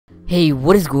Hey,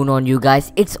 what is going on you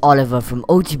guys? It's Oliver from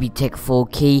OTB Tech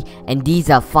 4K and these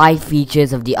are 5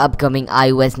 features of the upcoming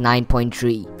iOS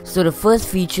 9.3. So the first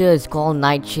feature is called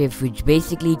Night Shift, which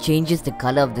basically changes the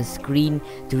color of the screen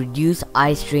to reduce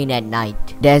eye strain at night.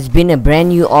 There's been a brand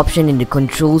new option in the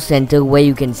control center where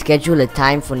you can schedule a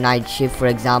time for night shift, for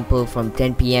example from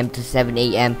 10 PM to 7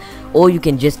 AM, or you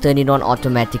can just turn it on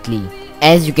automatically.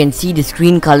 As you can see, the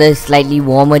screen color is slightly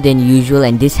warmer than usual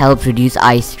and this helps reduce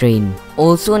eye strain.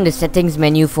 Also in the settings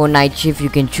menu for night shift, you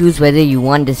can choose whether you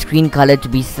want the screen color to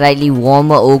be slightly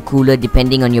warmer or cooler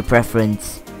depending on your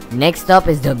preference. Next up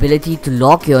is the ability to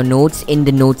lock your notes in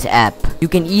the Notes app. You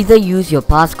can either use your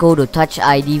passcode or Touch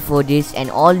ID for this,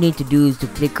 and all you need to do is to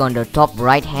click on the top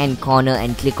right hand corner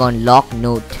and click on Lock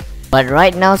Note. But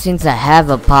right now, since I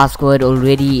have a password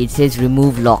already, it says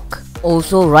remove lock.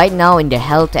 Also, right now in the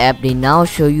Health app, they now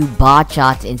show you bar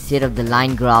charts instead of the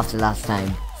line graphs last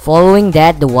time. Following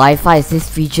that, the Wi-Fi Assist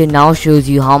feature now shows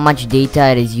you how much data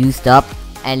it is used up.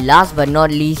 And last but not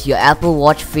least, your Apple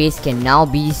Watch face can now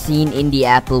be seen in the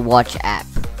Apple Watch app.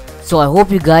 So I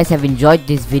hope you guys have enjoyed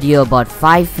this video about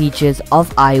 5 features of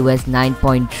iOS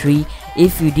 9.3.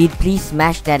 If you did, please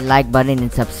smash that like button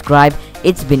and subscribe.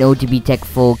 It's been OTB Tech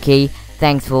 4K.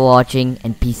 Thanks for watching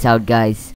and peace out guys.